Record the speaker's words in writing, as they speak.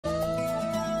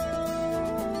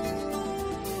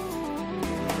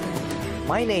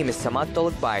My name is Samad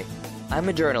Tolukbay. I'm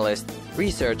a journalist,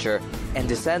 researcher, and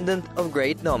descendant of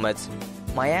great nomads.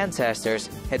 My ancestors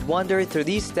had wandered through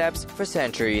these steppes for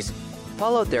centuries,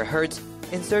 followed their herds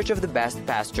in search of the best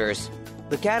pastures.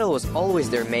 The cattle was always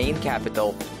their main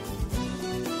capital.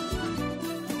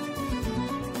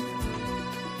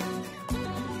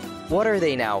 What are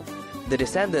they now? The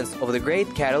descendants of the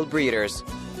great cattle breeders.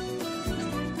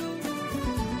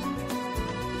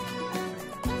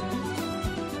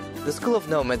 The School of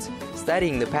Nomads,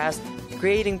 studying the past,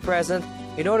 creating present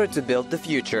in order to build the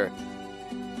future.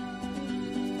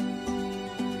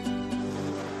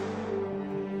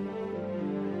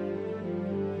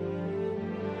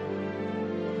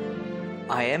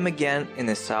 I am again in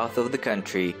the south of the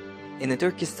country, in the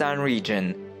Turkestan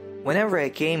region. Whenever I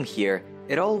came here,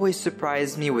 it always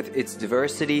surprised me with its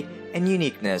diversity and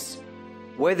uniqueness,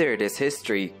 whether it is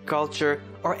history, culture,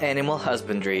 or animal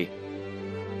husbandry.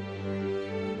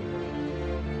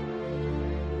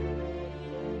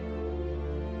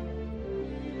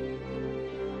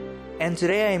 And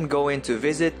today I am going to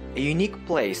visit a unique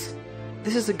place.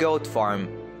 This is a goat farm,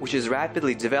 which is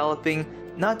rapidly developing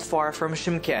not far from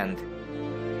Shymkent.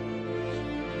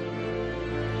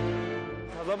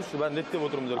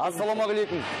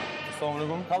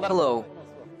 Hello,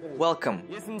 welcome.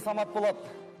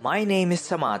 My name is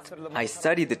Samat. I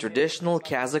study the traditional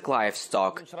Kazakh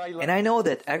livestock, and I know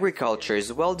that agriculture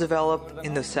is well developed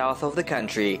in the south of the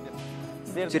country.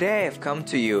 Today I have come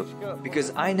to you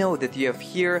because I know that you have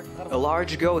here a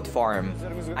large goat farm.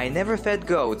 I never fed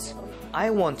goats. I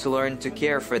want to learn to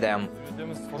care for them.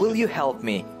 Will you help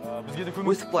me?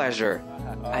 With pleasure.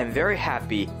 I'm very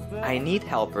happy. I need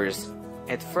helpers.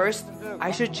 At first,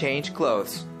 I should change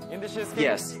clothes.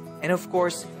 Yes, and of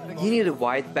course, you need a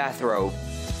white bathrobe.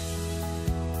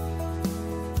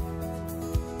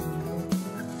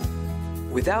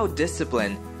 Without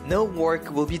discipline, no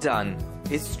work will be done.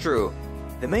 It's true.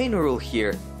 The main rule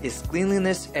here is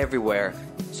cleanliness everywhere,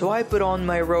 so I put on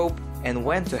my robe and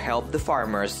went to help the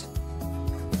farmers.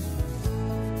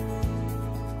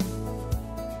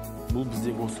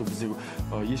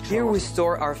 Here we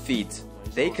store our feed.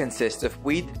 They consist of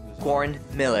wheat, corn,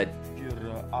 millet.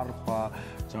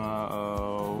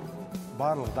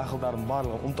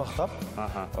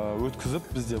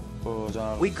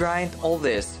 We grind all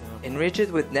this, enrich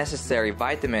it with necessary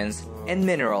vitamins and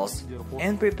minerals,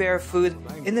 and prepare food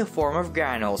in the form of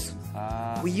granules.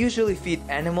 We usually feed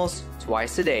animals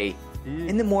twice a day,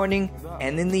 in the morning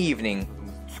and in the evening.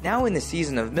 Now in the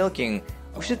season of milking,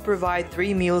 we should provide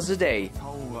 3 meals a day.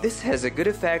 This has a good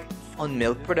effect on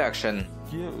milk production.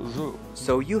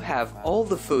 So you have all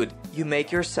the food you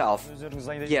make yourself.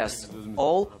 Yes,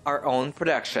 all our own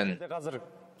production.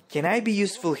 Can I be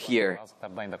useful here?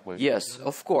 Yes,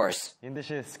 of course.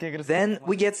 Then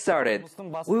we get started.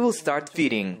 We will start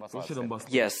feeding.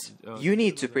 Yes, you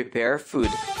need to prepare food.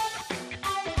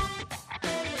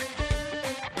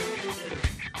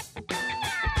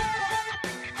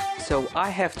 So I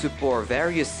have to pour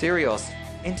various cereals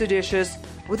into dishes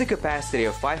with a capacity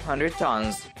of 500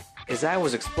 tons. As I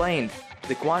was explained,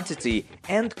 the quantity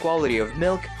and quality of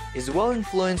milk is well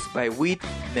influenced by wheat,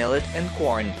 millet and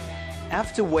corn.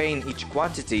 After weighing each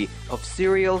quantity of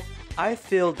cereal, I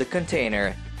filled the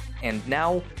container. And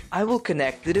now I will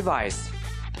connect the device.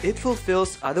 It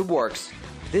fulfills other works.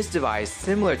 This device,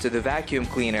 similar to the vacuum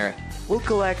cleaner, will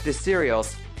collect the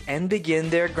cereals and begin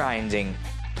their grinding.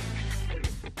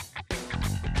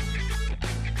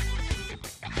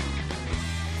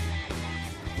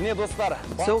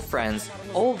 So friends,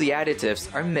 all the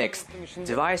additives are mixed,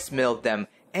 device milled them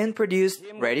and produced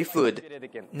ready food.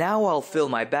 Now I'll fill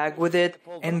my bag with it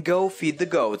and go feed the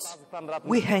goats.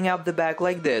 We hang up the bag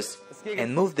like this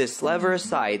and move this lever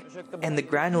aside, and the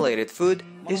granulated food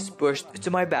is pushed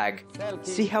to my bag.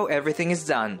 See how everything is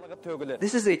done.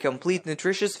 This is a complete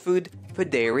nutritious food for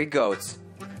dairy goats.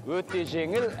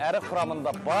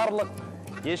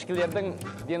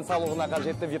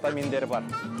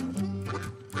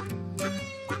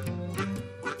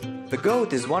 The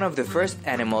goat is one of the first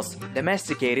animals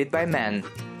domesticated by man.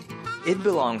 It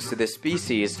belongs to the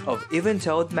species of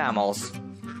even-toed mammals.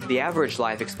 The average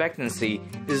life expectancy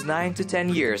is 9 to 10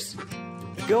 years.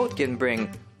 A goat can bring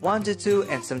 1 to 2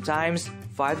 and sometimes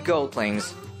 5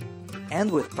 goatlings.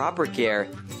 And with proper care,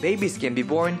 babies can be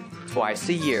born twice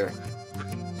a year.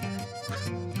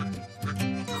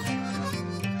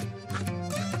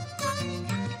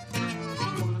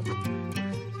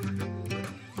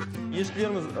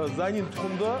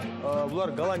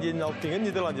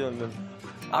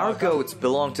 Our goats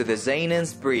belong to the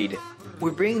Zainens breed. We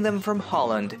bring them from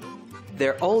Holland.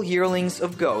 They're all yearlings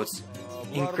of goats,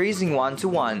 increasing 1 to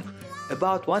 1.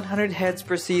 about 100 heads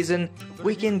per season,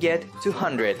 we can get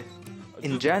 200.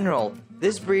 In general,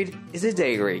 this breed is a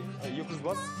dairy. 200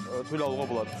 бас төл алуға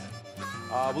болады.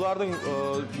 Бұлардың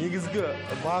негізгі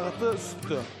бағыты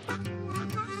сүтті.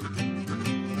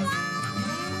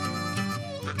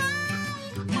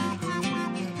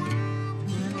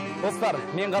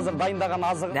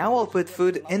 Now I'll put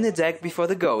food in the deck before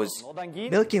the goats.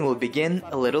 Milking will begin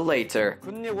a little later.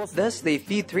 Thus they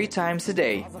feed 3 times a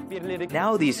day.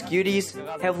 Now these cuties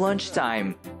have lunch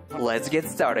time. Let's get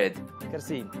started.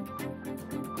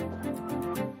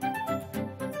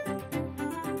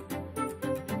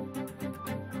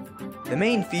 The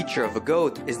main feature of a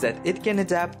goat is that it can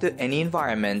adapt to any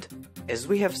environment. As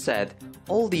we have said,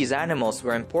 all these animals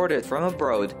were imported from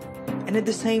abroad, and at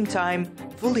the same time,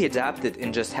 fully adapted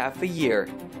in just half a year.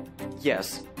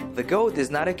 Yes, the goat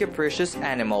is not a capricious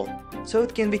animal, so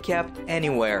it can be kept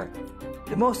anywhere.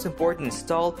 The most important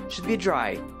stall should be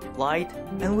dry, light,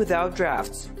 and without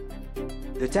drafts.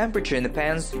 The temperature in the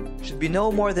pens should be no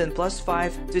more than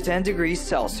 +5 to 10 degrees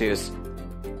Celsius.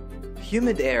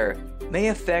 Humid air may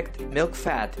affect milk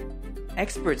fat.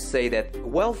 Experts say that a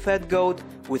well-fed goat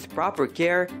with proper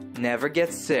care never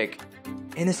gets sick.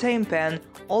 In the same pen,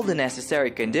 all the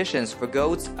necessary conditions for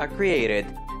goats are created.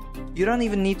 You don't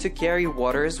even need to carry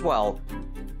water as well.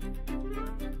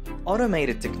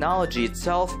 Automated technology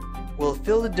itself will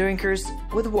fill the drinkers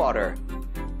with water.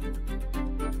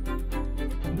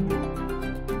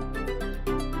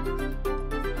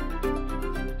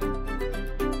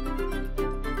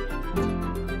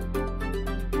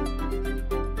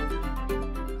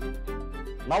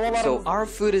 So our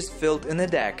food is filled in the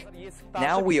deck.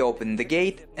 Now we open the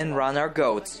gate and run our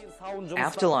goats.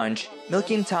 After lunch,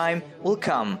 milking time will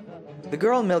come. The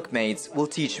girl milkmaids will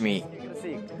teach me.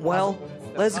 Well,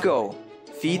 let's go.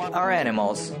 Feed our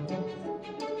animals.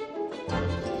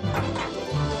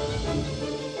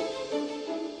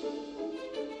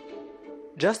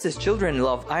 Just as children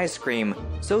love ice cream,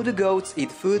 so the goats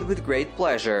eat food with great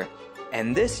pleasure.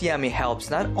 And this yummy helps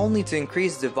not only to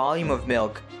increase the volume of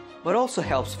milk, but also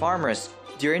helps farmers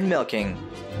during milking.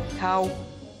 How?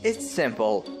 It's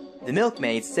simple. The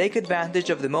milkmaids take advantage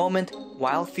of the moment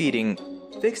while feeding,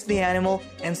 fix the animal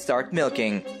and start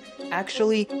milking.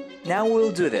 Actually, now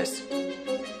we'll do this.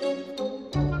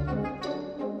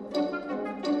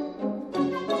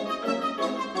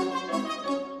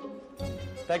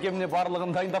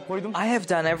 I have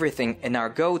done everything and our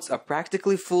goats are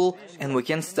practically full and we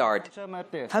can start.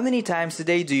 How many times a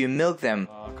day do you milk them?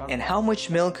 And how much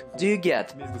milk do you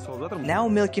get? Now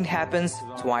milking happens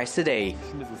twice a day.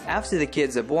 After the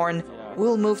kids are born,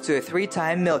 we'll move to a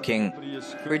 3-time milking.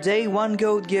 Per day, one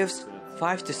goat gives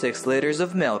 5 to 6 liters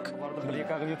of milk.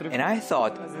 And I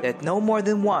thought that no more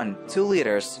than 1-2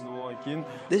 liters.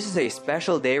 This is a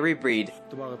special dairy breed.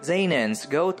 Zainen's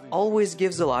goat always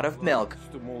gives a lot of milk.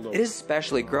 It is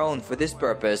specially grown for this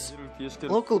purpose.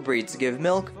 Local breeds give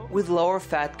milk with lower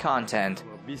fat content.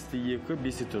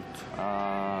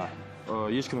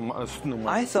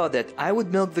 I thought that I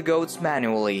would milk the goats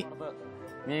manually,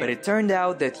 but it turned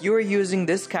out that you are using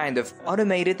this kind of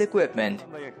automated equipment.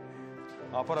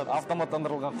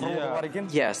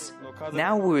 Yes,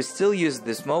 now we will still use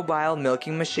this mobile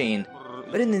milking machine,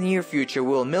 but in the near future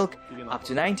we'll milk up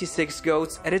to 96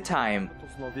 goats at a time.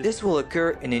 This will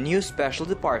occur in a new special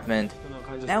department.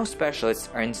 Now specialists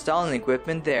are installing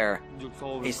equipment there.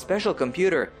 A special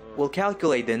computer will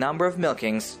calculate the number of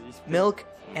milkings, milk,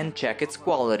 and check its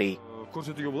quality.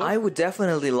 I would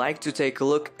definitely like to take a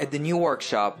look at the new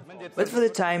workshop, but for the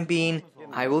time being,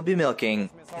 I will be milking.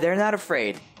 They're not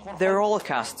afraid. They're all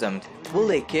accustomed. Will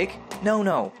they kick?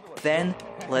 No. Then,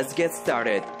 let's get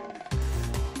started.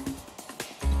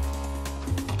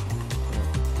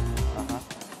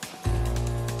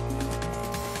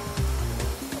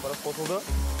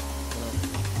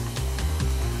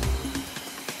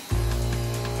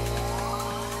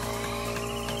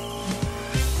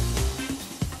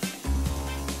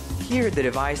 Here the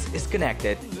device is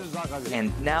connected,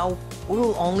 and now we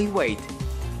will only wait.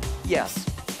 Yes.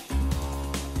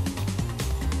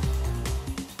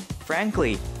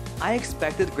 Frankly, I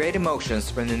expected great emotions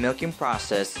from the milking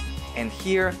process, and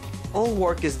here all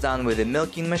work is done with a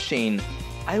milking machine.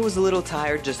 I was a little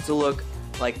tired just to look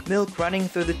like milk running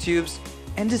through the tubes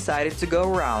and decided to go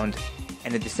around,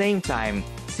 and at the same time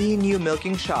see a new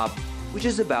milking shop which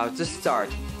is about to start.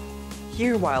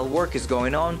 Here, while work is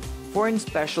going on, foreign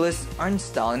specialists are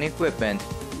installing equipment.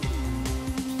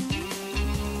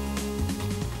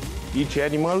 Each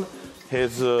animal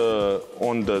has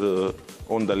on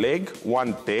the leg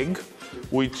one tag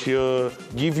which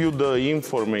give you the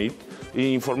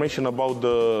information about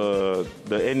the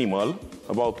animal,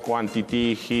 about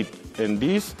quantity, heat, and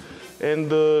this,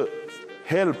 and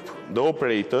help the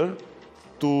operator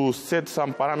to set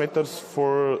some parameters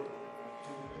for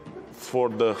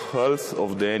the health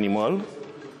of the animal,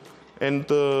 and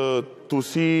to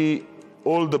see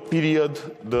all the period,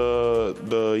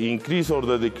 the increase or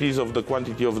the decrease of the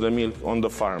quantity of the milk on the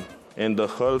farm and the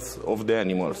health of the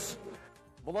animals.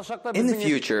 In the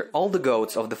future, all the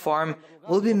goats of the farm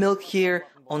will be milked here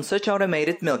on such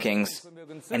automated milkings.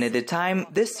 And at the time,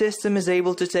 this system is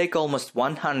able to take almost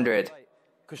 100.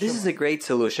 This is a great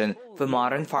solution for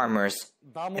modern farmers.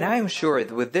 And I am sure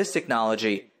that with this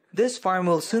technology, this farm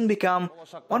will soon become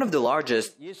one of the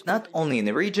largest, not only in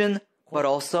the region, but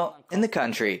also in the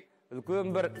country.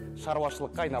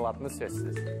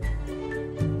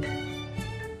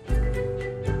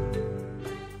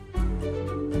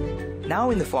 Now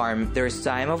in the farm, there is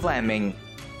time of lambing.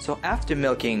 So after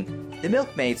milking, the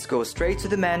milkmaids go straight to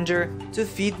the manger to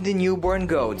feed the newborn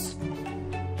goats.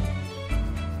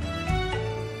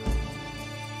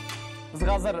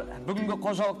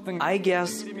 I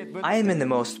guess I am in the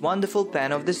most wonderful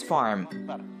pen of this farm.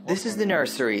 This is the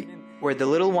nursery, where the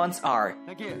little ones are.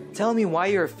 Tell me why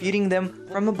you're feeding them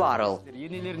from a bottle.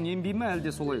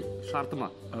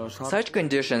 Such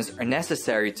conditions are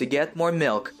necessary to get more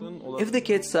milk. If the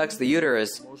kid sucks the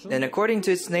uterus, then according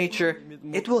to its nature,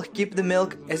 it will keep the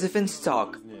milk as if in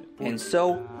stock. And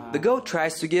so, the goat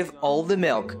tries to give all the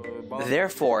milk.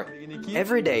 Therefore,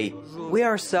 every day, we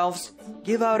ourselves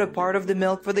give out a part of the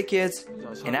milk for the kids,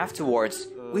 and afterwards,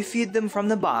 we feed them from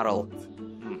the bottle.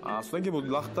 Содан кейін бұл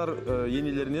лақтар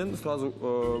енелерінен сразу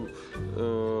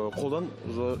қолдан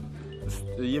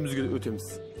емізге өтеміз.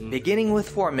 Beginning with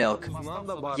foremilk.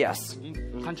 Yes.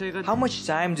 How much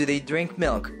time do they drink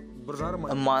milk?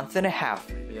 A month and a half.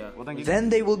 Then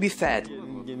they will be fed.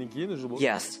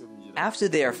 Yes. After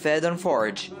they are fed on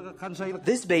forage.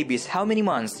 This baby is how many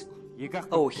months?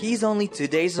 Oh, he's only 2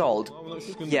 days old.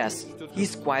 Yes,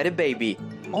 he's quite a baby.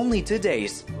 Only 2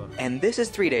 days. And this is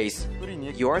 3 days.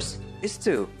 Yours is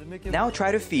 2. Now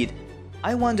try to feed.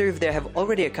 I wonder if they have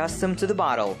already accustomed to the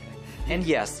bottle. And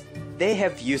yes, they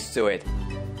have used to it.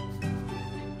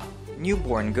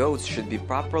 Newborn goats should be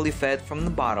properly fed from the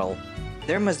bottle.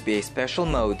 There must be a special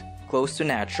mode, close to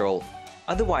natural.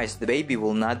 Otherwise, the baby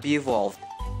will not be evolved.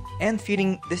 And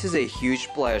feeding, this is a huge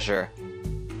pleasure.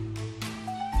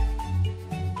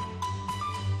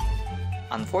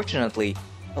 Unfortunately,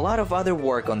 a lot of other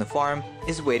work on the farm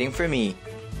is waiting for me,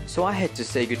 so I had to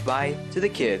say goodbye to the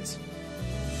kids.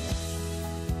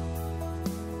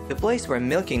 The place where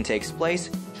milking takes place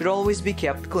should always be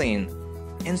kept clean,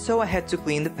 and so I had to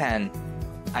clean the pen.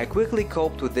 I quickly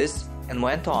coped with this and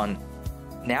went on.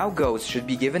 Now goats should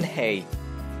be given hay.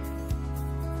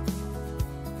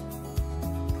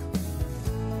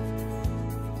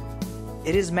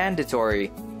 It is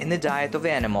mandatory in the diet of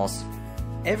animals.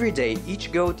 Every day,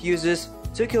 each goat uses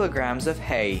 2 kilograms of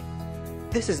hay.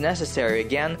 This is necessary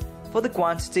again for the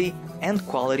quantity and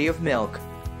quality of milk.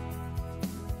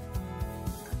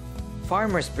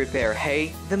 Farmers prepare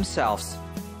hay themselves,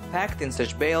 packed in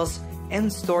such bales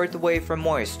and stored away from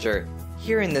moisture,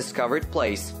 here in this covered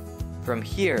place. From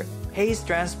here, hay is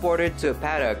transported to a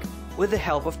paddock with the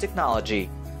help of technology.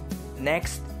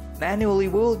 Next, manually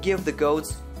we will give the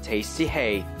goats tasty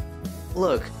hay.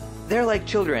 Look, they're like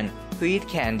children who eat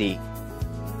candy.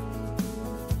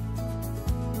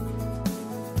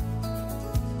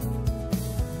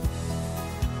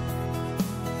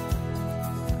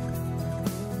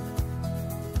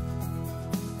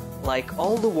 Like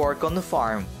all the work on the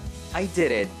farm, I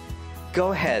did it.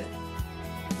 Go ahead.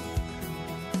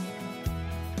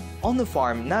 On the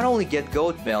farm, not only get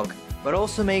goat milk, but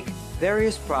also make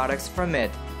various products from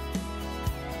it.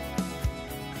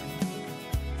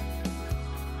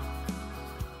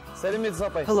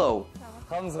 Hello.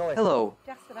 Hello.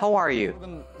 How are you?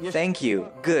 Thank you.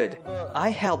 Good. I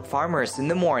help farmers in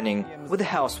the morning with the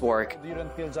housework.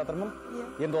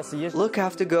 Look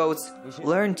after goats,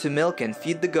 learn to milk and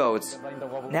feed the goats.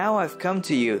 Now I've come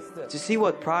to you to see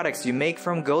what products you make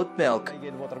from goat milk.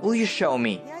 Will you show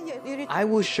me? I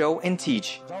will show and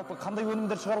teach.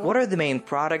 What are the main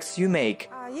products you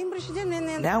make?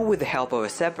 Now with the help of a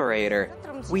separator,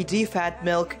 we defat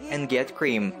milk and get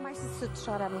cream.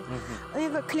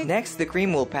 Next, the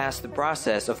cream will pass the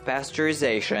process of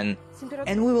pasteurization,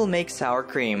 and we will make sour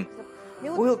cream. We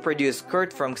will produce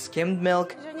curd from skimmed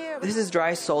milk. This is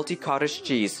dry salty cottage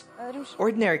cheese,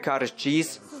 ordinary cottage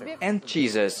cheese, and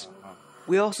cheeses.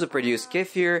 We also produce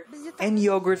kefir and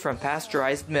yogurt from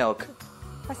pasteurized milk.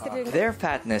 Their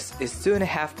fatness is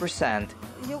 2.5%.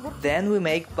 Then we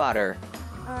make butter.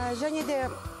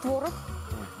 творог,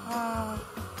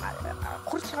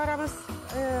 құрт шығарамыз,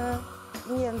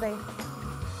 нендай,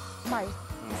 май,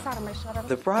 сары май шығарамыз.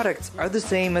 The products are the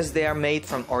same as they are made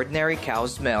from ordinary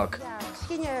cow's milk.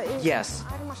 Yes,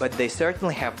 but they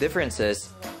certainly have differences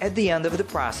at the end of the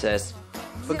process.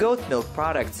 For goat milk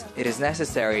products, it is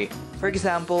necessary, for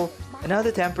example,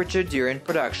 another temperature during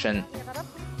production.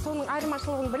 Соның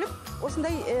айырмашылығын біліп,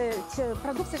 осындай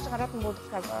продукция шығаратын болдық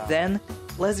қазір. Then,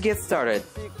 let's get started.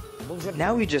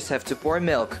 Now we just have to pour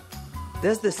milk.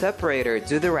 Does the separator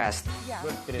do the rest?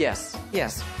 Yes,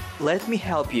 yes. Let me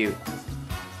help you.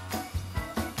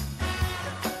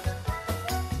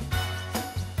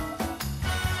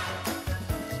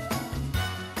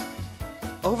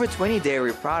 Over 20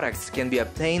 dairy products can be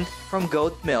obtained from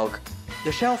goat milk.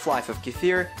 The shelf life of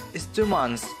kefir is 2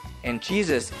 months, and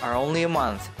cheeses are only a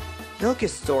month. Milk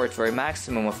is stored for a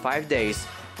maximum of 5 days.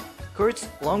 Curd's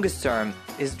longest term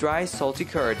is dry, salty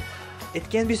curd. It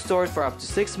can be stored for up to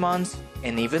 6 months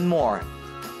and even more.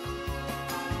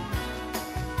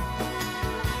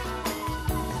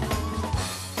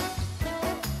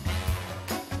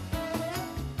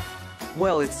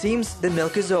 Well, it seems the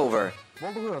milk is over.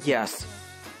 Yes.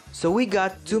 So we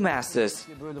got 2 masses.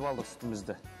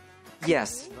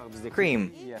 Yes,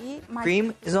 cream.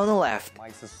 Cream is on the left.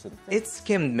 It's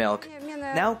skimmed milk.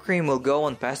 Now cream will go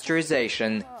on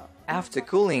pasteurization. After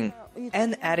cooling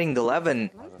and adding the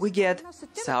leaven, we get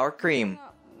sour cream.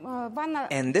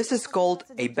 And this is called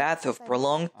a bath of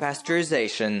prolonged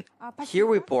pasteurization. Here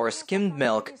we pour skimmed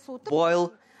milk,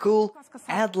 boil, cool,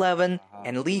 add leaven,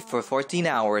 and leave for 14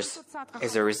 hours.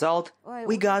 As a result,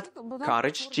 we got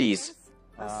cottage cheese.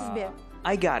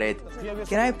 I got it.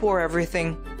 Can I pour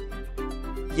everything?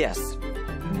 Yes.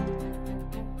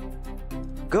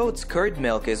 Goat's curd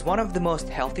milk is one of the most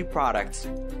healthy products.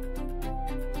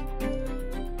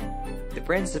 The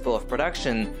principle of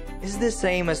production is the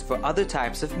same as for other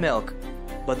types of milk,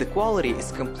 but the quality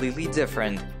is completely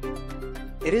different.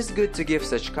 It is good to give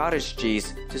such cottage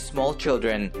cheese to small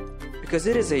children, because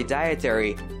it is a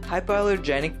dietary,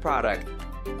 hypoallergenic product.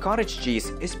 Cottage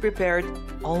cheese is prepared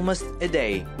almost a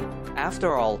day.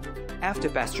 After all, after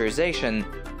pasteurization,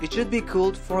 it should be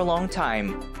cooled for a long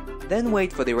time. Then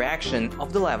wait for the reaction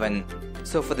of the leaven.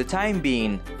 So for the time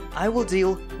being, I will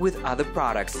deal with other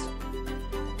products.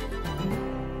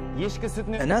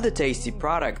 Another tasty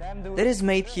product that is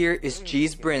made here is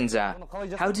cheese brinza.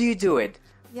 How do you do it?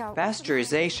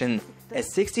 Pasteurization at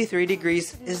 63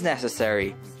 degrees is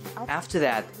necessary. After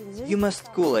that, you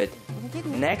must cool it.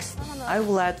 Next, I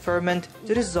will add ferment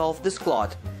to dissolve this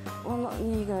clot.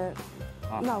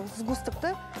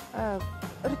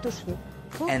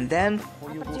 And then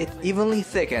it evenly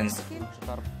thickens.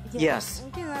 Yes,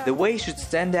 the whey should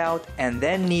stand out and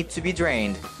then need to be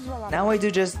drained. Now I do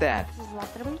just that.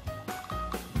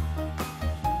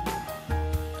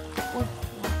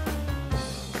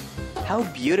 How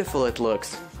beautiful it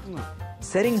looks!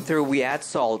 Setting through, we add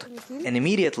salt and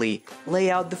immediately lay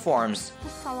out the forms.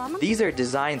 These are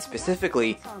designed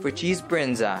specifically for cheese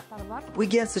brinza. We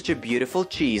get such a beautiful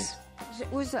cheese.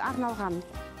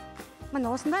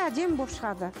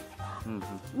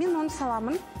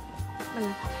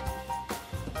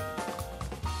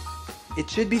 It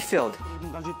should be filled.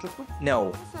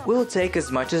 No, we'll take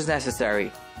as much as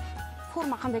necessary.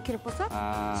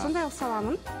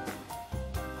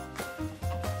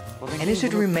 And it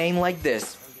should remain like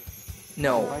this.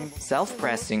 No,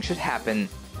 self-pressing should happen.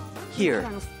 Here,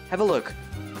 have a look.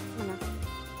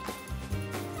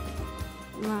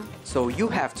 So you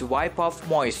have to wipe off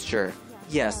moisture.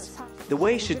 Yes, the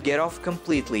whey should get off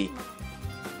completely.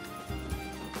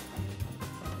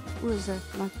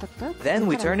 Then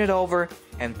we turn it over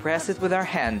and press it with our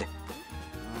hand.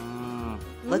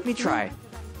 Let me try.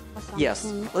 Yes,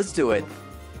 let's do it.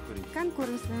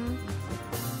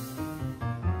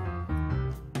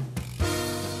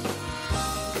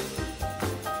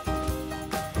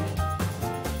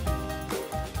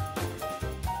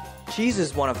 Cheese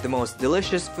is one of the most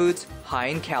delicious foods high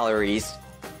in calories.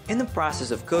 In the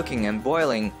process of cooking and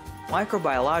boiling,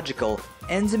 microbiological,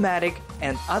 enzymatic,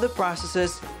 and other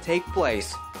processes take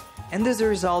place. And as a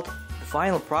result, the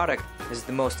final product has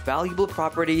the most valuable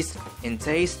properties in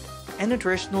taste and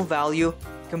nutritional value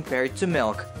compared to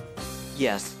milk.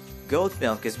 Yes, goat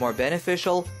milk is more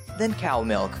beneficial than cow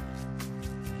milk.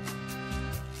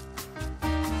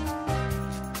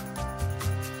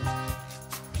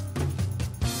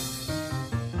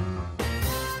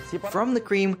 From the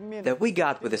cream that we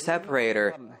got with the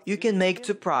separator, you can make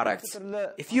 2 products.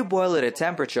 If you boil it at a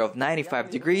temperature of 95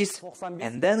 degrees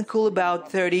and then cool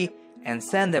about 30 and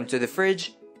send them to the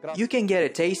fridge, you can get a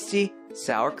tasty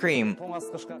sour cream.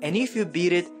 And if you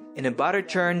beat it in a butter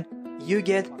churn, you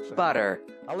get butter.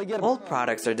 All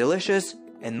products are delicious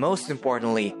and most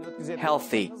importantly,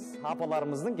 healthy.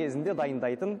 Апаларымыздың кезінде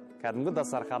дайындайтын кәдімгі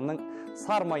дастарханның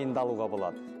сармайын алуға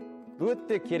болады.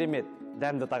 Өте керемет,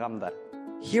 дәмді тағамдар.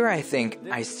 Here I think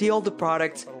I see all the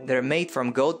products that are made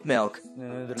from goat milk.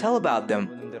 Tell about them.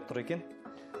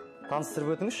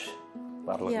 Таныстырып өтіңізші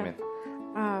барлығымен.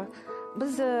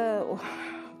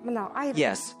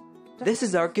 Yes, this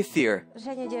is our kefir.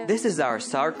 This is our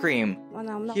sour cream.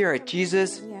 Here are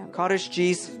cheeses, cottage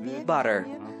cheese, butter.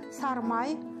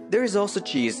 There is also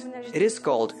cheese. It is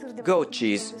called goat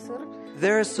cheese.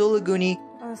 There are suluguni,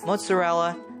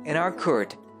 mozzarella, and our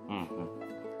curd.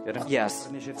 Yes,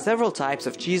 several types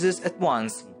of cheeses at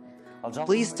once.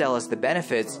 Please tell us the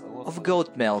benefits of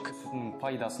goat milk.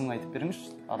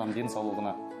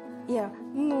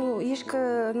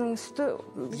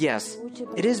 Yes,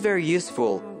 it is very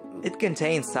useful. It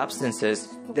contains substances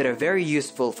that are very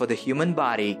useful for the human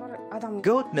body.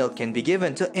 Goat milk can be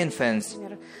given to infants,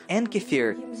 and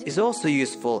kefir is also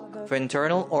useful for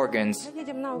internal organs.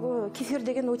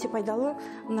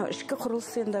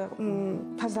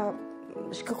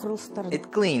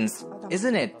 It cleans,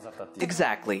 isn't it?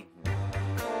 Exactly.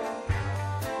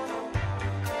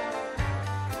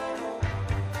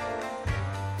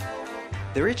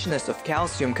 The richness of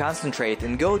calcium concentrate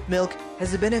in goat milk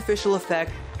has a beneficial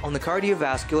effect on the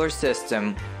cardiovascular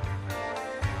system.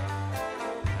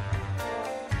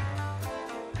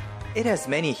 It has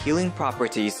many healing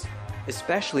properties,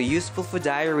 especially useful for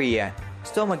diarrhea,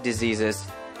 stomach diseases,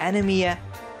 anemia,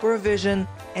 poor vision,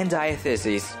 and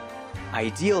diathesis.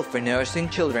 Ideal for nursing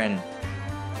children.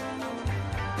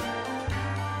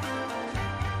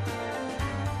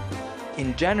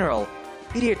 In general,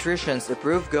 pediatricians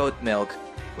approve goat milk.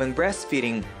 When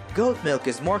breastfeeding, goat milk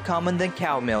is more common than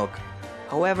cow milk.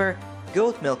 However,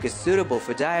 goat milk is suitable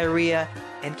for diarrhea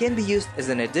and can be used as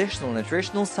an additional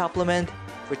nutritional supplement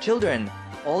for children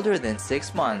older than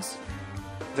 6 months.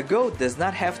 The goat does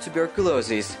not have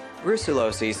tuberculosis,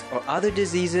 brucellosis, or other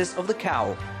diseases of the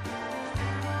cow.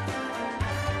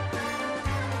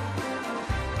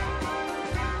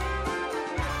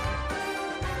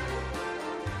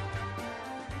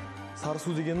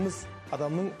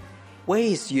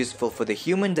 Whey is useful for the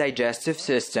human digestive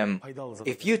system.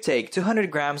 If you take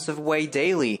 200 grams of whey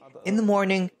daily in the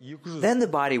morning, then the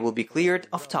body will be cleared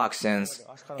of toxins,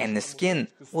 and the skin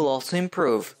will also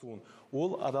improve.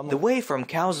 The whey from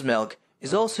cow's milk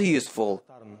is also useful.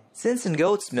 Since in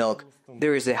goat's milk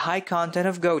there is a high content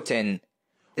of goatin,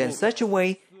 then such a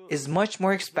whey is much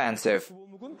more expensive.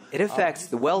 It affects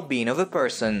the well-being of a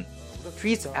person,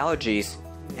 treats allergies,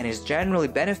 and is generally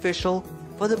beneficial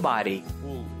for the body.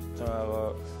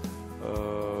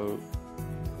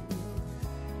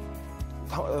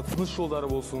 Тыныс жолдары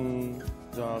болсын,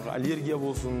 аллергия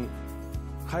болсын,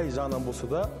 қай жағынан болса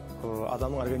да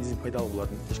адамның организмі пайдалы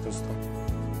болады ешқайсысынан.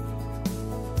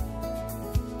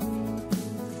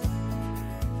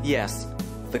 Yes,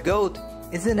 the goat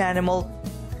is an animal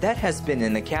that has been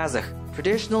in the Kazakh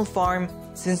traditional farm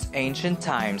since ancient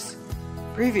times.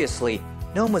 Previously,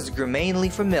 nomads grew mainly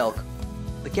for milk.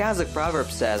 The Kazakh proverb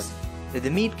says that the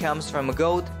meat comes from a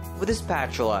goat with a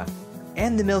spatula,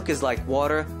 and the milk is like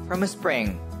water from a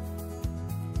spring.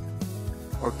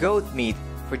 Or goat meat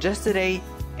for just a day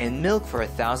and milk for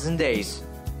 1,000 days.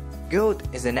 Goat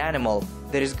is an animal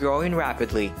that is growing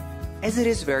rapidly, as it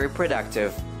is very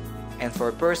productive. And for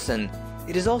a person,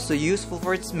 it is also useful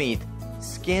for its meat,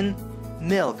 skin,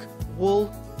 milk, wool,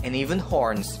 and even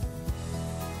horns.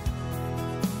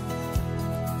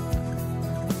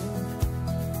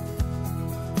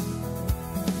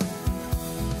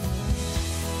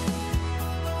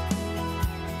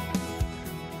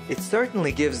 It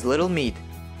certainly gives little meat,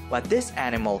 but this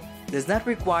animal does not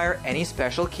require any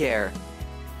special care.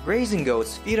 Grazing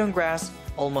goats feed on grass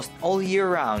almost all year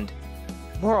round.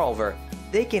 Moreover,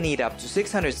 they can eat up to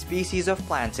 600 species of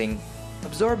planting,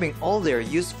 absorbing all their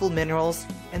useful minerals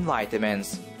and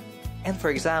vitamins. And for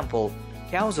example,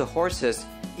 cows or horses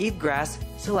eat grass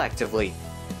selectively.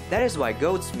 That is why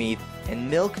goat's meat and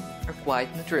milk are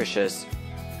quite nutritious.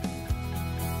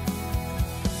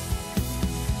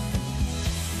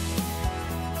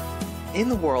 In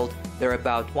the world, there are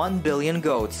about 1 billion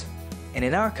goats, and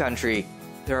in our country,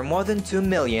 there are more than 2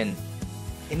 million.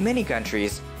 In many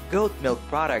countries, goat milk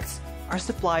products are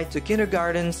supplied to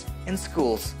kindergartens and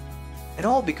schools, and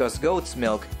all because goat's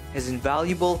milk has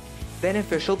invaluable,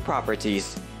 beneficial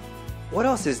properties. What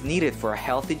else is needed for a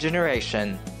healthy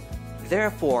generation?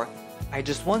 Therefore, I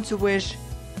just want to wish,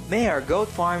 may our goat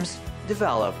farms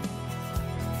develop.